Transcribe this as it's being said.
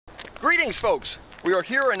Greetings, folks. We are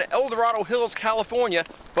here in Dorado Hills, California,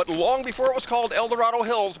 but long before it was called Dorado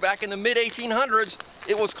Hills, back in the mid-1800s,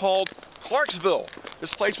 it was called Clarksville.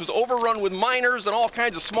 This place was overrun with miners and all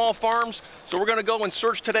kinds of small farms, so we're going to go in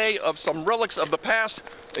search today of some relics of the past,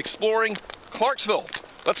 exploring Clarksville.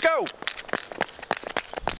 Let's go!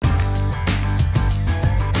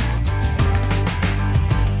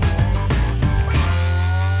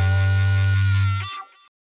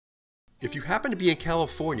 If you happen to be in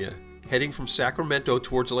California, heading from Sacramento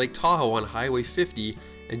towards Lake Tahoe on Highway 50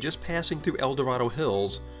 and just passing through Dorado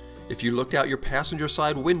Hills, if you looked out your passenger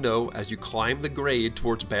side window as you climbed the grade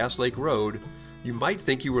towards Bass Lake Road, you might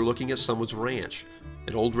think you were looking at someone's ranch,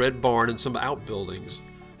 an old red barn and some outbuildings.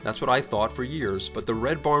 That's what I thought for years, but the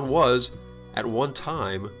red barn was, at one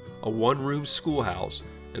time, a one-room schoolhouse,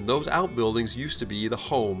 and those outbuildings used to be the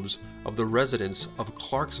homes of the residents of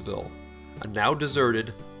Clarksville, a now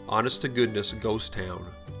deserted, honest-to-goodness ghost town.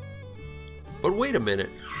 But wait a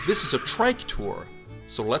minute, this is a trike tour,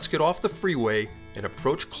 so let's get off the freeway and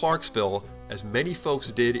approach Clarksville as many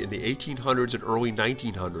folks did in the 1800s and early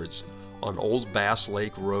 1900s on Old Bass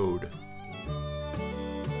Lake Road.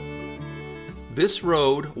 This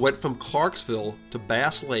road went from Clarksville to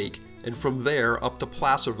Bass Lake and from there up to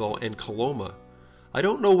Placerville and Coloma. I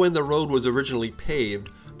don't know when the road was originally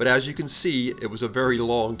paved, but as you can see, it was a very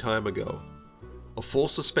long time ago. A full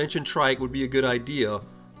suspension trike would be a good idea,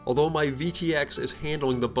 although my VTX is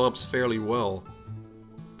handling the bumps fairly well.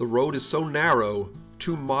 The road is so narrow,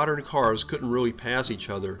 two modern cars couldn't really pass each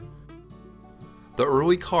other. The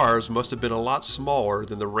early cars must have been a lot smaller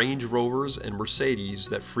than the Range Rovers and Mercedes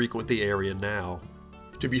that frequent the area now.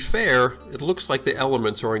 To be fair, it looks like the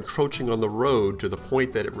elements are encroaching on the road to the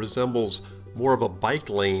point that it resembles more of a bike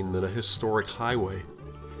lane than a historic highway.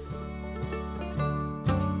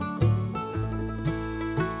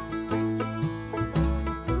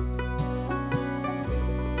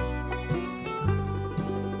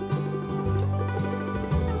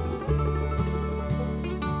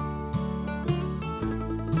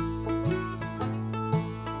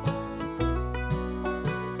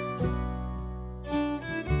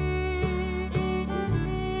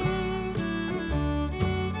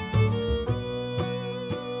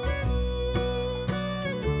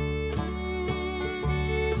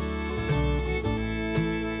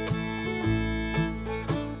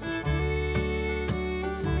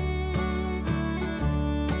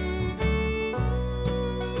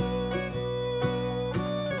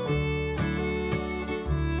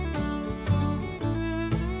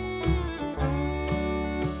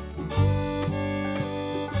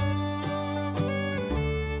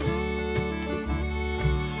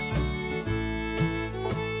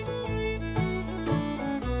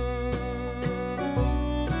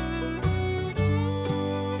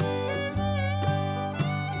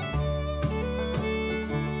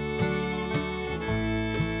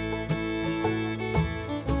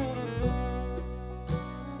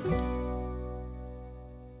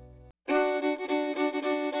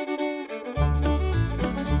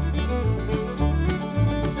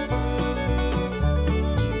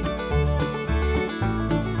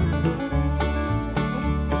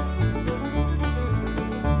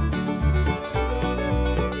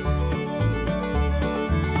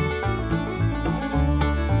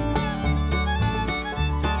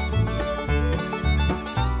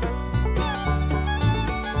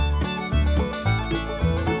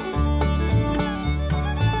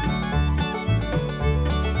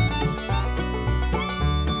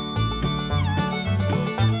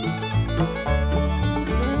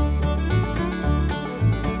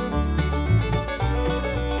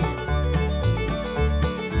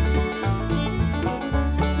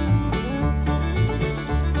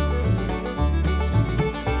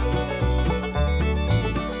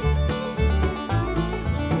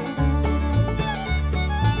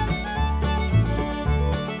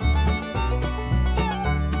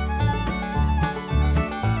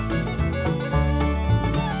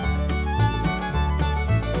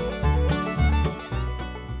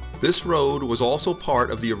 This road was also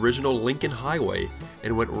part of the original Lincoln Highway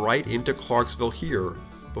and went right into Clarksville here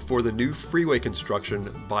before the new freeway construction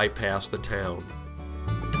bypassed the town.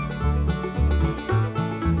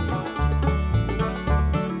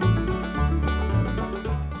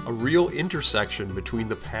 A real intersection between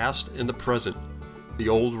the past and the present. The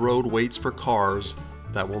old road waits for cars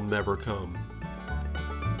that will never come.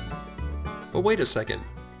 But wait a second,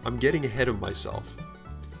 I'm getting ahead of myself.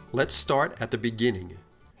 Let's start at the beginning.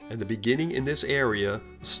 And the beginning in this area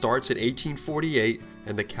starts in 1848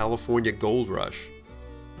 and the California Gold Rush.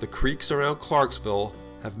 The creeks around Clarksville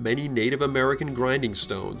have many Native American grinding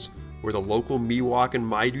stones, where the local Miwok and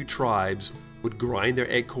Maidu tribes would grind their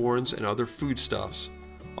acorns and other foodstuffs,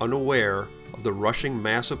 unaware of the rushing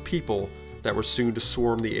mass of people that were soon to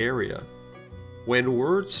swarm the area. When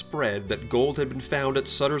word spread that gold had been found at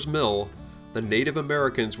Sutter's Mill, the Native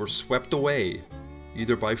Americans were swept away,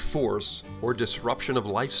 either by force or disruption of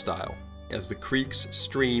lifestyle, as the creeks,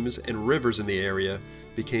 streams, and rivers in the area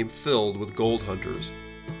became filled with gold hunters.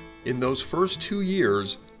 In those first 2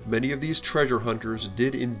 years, many of these treasure hunters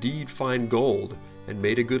did indeed find gold and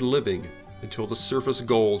made a good living until the surface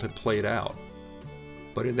gold had played out.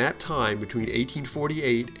 But in that time, between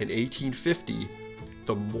 1848 and 1850,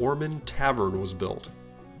 the Mormon Tavern was built.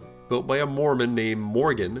 Built by a Mormon named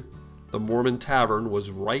Morgan, the Mormon Tavern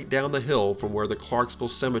was right down the hill from where the Clarksville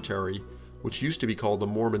Cemetery, which used to be called the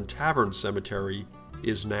Mormon Tavern Cemetery,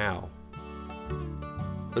 is now.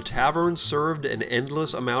 The tavern served an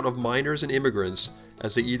endless amount of miners and immigrants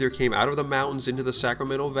as they either came out of the mountains into the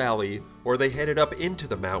Sacramento Valley or they headed up into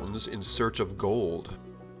the mountains in search of gold.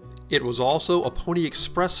 It was also a Pony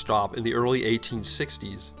Express stop in the early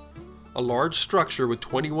 1860s. A large structure with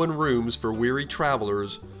 21 rooms for weary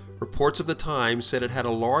travelers, reports of the time said it had a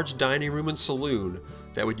large dining room and saloon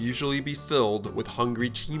that would usually be filled with hungry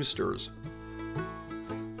teamsters.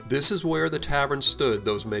 This is where the tavern stood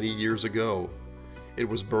those many years ago. It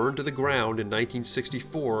was burned to the ground in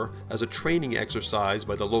 1964 as a training exercise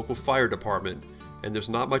by the local fire department, and there's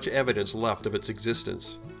not much evidence left of its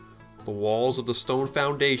existence. The walls of the stone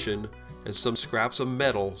foundation and some scraps of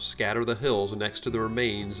metal scatter the hills next to the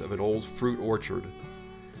remains of an old fruit orchard.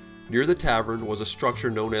 Near the tavern was a structure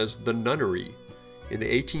known as the Nunnery. In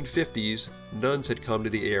the 1850s, nuns had come to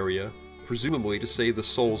the area, presumably to save the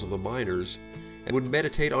souls of the miners, and would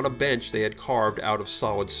meditate on a bench they had carved out of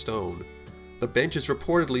solid stone. The bench is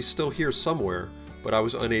reportedly still here somewhere, but I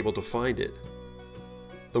was unable to find it.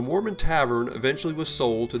 The Mormon Tavern eventually was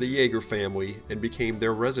sold to the Yeager family and became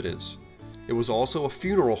their residence. It was also a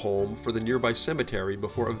funeral home for the nearby cemetery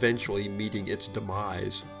before eventually meeting its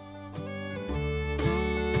demise.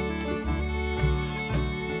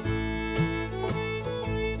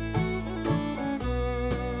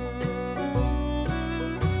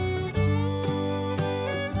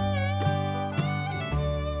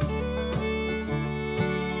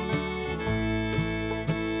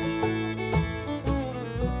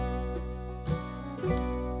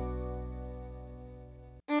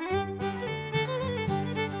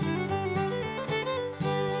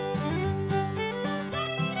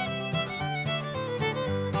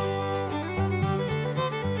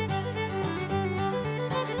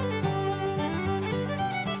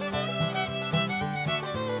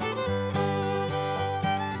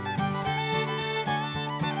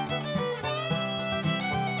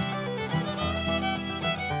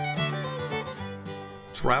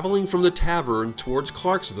 Traveling from the tavern towards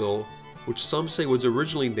Clarksville, which some say was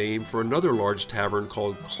originally named for another large tavern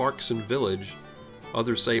called Clarkson Village,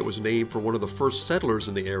 others say it was named for one of the first settlers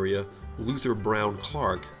in the area, Luther Brown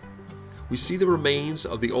Clark, we see the remains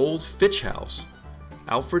of the old Fitch house.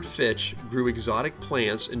 Alfred Fitch grew exotic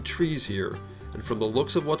plants and trees here, and from the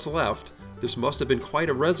looks of what's left, this must have been quite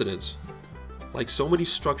a residence. Like so many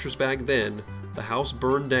structures back then, the house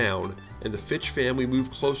burned down, and the Fitch family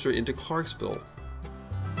moved closer into Clarksville.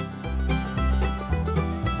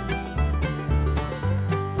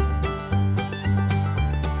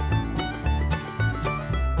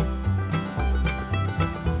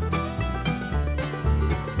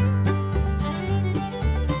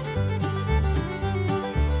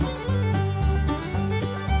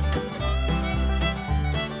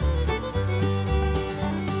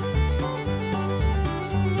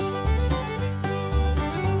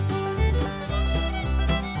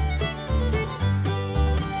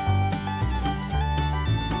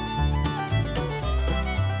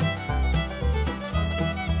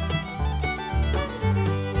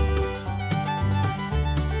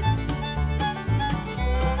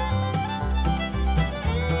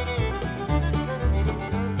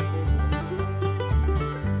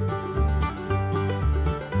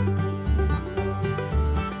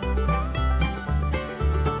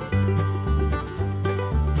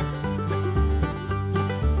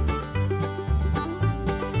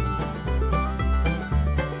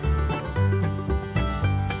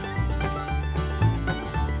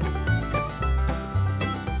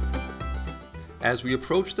 As we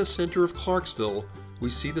approach the center of Clarksville, we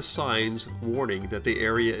see the signs warning that the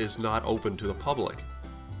area is not open to the public.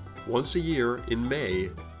 Once a year, in May,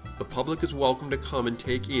 the public is welcome to come and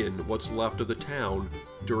take in what's left of the town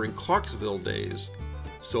during Clarksville days,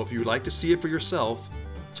 so if you'd like to see it for yourself,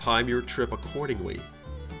 time your trip accordingly.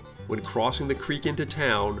 When crossing the creek into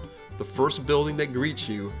town, The first building that greets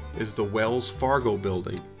you is the Wells Fargo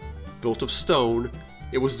building. Built of stone,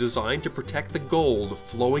 it was designed to protect the gold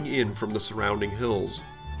flowing in from the surrounding hills.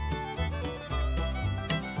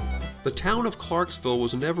 The town of Clarksville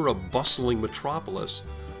was never a bustling metropolis,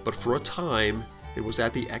 but for a time, it was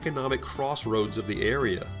at the economic crossroads of the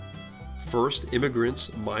area. First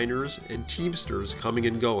immigrants, miners, and teamsters coming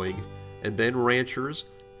and going, and then ranchers,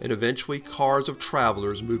 and eventually cars of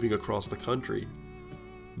travelers moving across the country.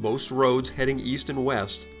 Most roads heading east and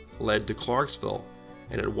west led to Clarksville,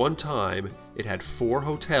 and at one time it had 4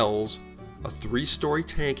 hotels, a 3-story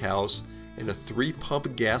tank house, and a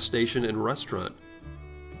 3-pump gas station and restaurant.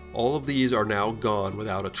 All of these are now gone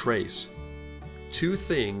without a trace. 2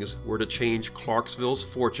 things were to change Clarksville's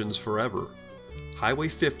fortunes forever. Highway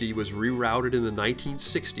 50 was rerouted in the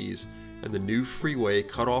 1960s, and the new freeway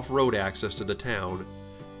cut off road access to the town.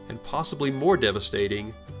 And possibly more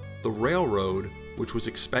devastating, the railroad, which was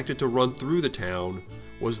expected to run through the town,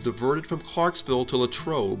 was diverted from Clarksville to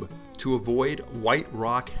Latrobe to avoid White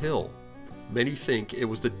Rock Hill. Many think it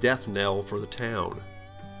was the death knell for the town.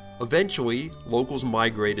 Eventually, locals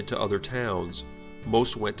migrated to other towns.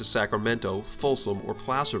 Most went to Sacramento, Folsom, or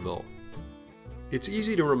Placerville. It's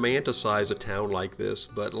easy to romanticize a town like this,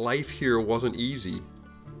 but life here wasn't easy.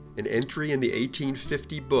 An entry in the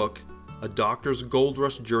 1850 book, A Doctor's Gold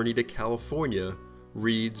Rush Journey to California,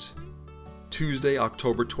 reads, Tuesday,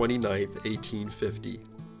 October 29th, 1850.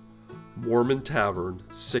 Mormon Tavern,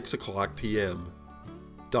 6 o'clock p.m.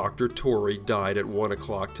 Dr. Torrey died at 1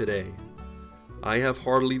 o'clock today. I have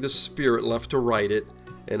hardly the spirit left to write it,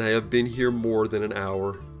 and I have been here more than an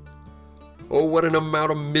hour. Oh, what an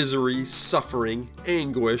amount of misery, suffering,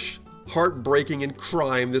 anguish, heartbreaking, and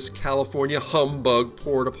crime this California humbug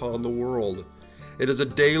poured upon the world. It is a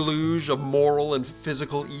deluge of moral and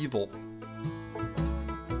physical evil.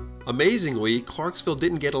 Amazingly, Clarksville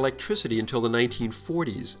didn't get electricity until the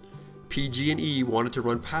 1940s. PG&E wanted to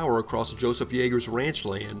run power across Joseph Yeager's ranch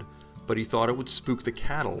land, but he thought it would spook the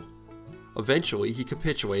cattle. Eventually, he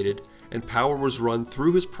capitulated, and power was run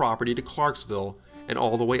through his property to Clarksville and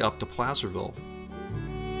all the way up to Placerville.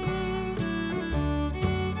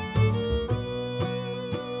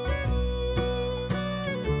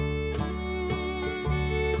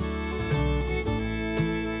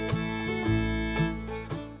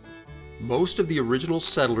 Most of the original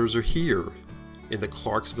settlers are here, in the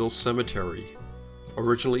Clarksville Cemetery,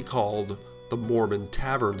 originally called the Mormon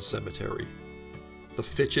Tavern Cemetery. The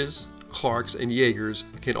Fitches, Clarks, and Yeagers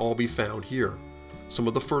can all be found here. Some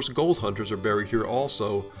of the first gold hunters are buried here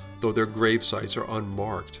also, though their grave sites are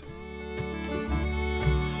unmarked.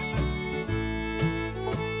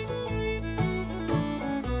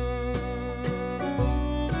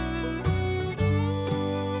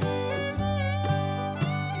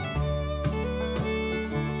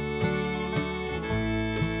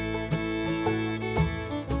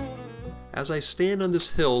 As I stand on this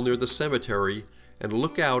hill near the cemetery and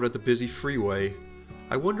look out at the busy freeway,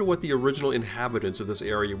 I wonder what the original inhabitants of this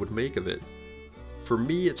area would make of it. For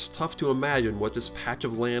me, it's tough to imagine what this patch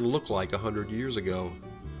of land looked like 100 years ago.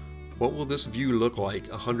 What will this view look like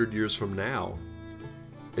 100 years from now?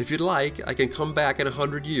 If you'd like, I can come back in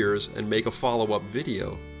 100 years and make a follow-up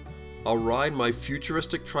video. I'll ride my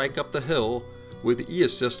futuristic trike up the hill with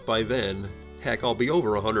e-assist by then. Heck, I'll be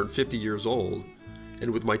over 150 years old. And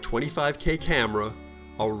with my 25K camera,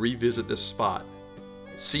 I'll revisit this spot.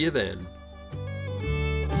 See you then.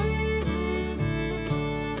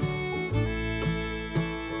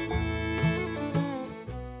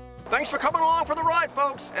 Thanks for coming along for the ride,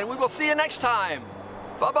 folks, and we will see you next time.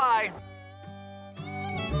 Bye-bye.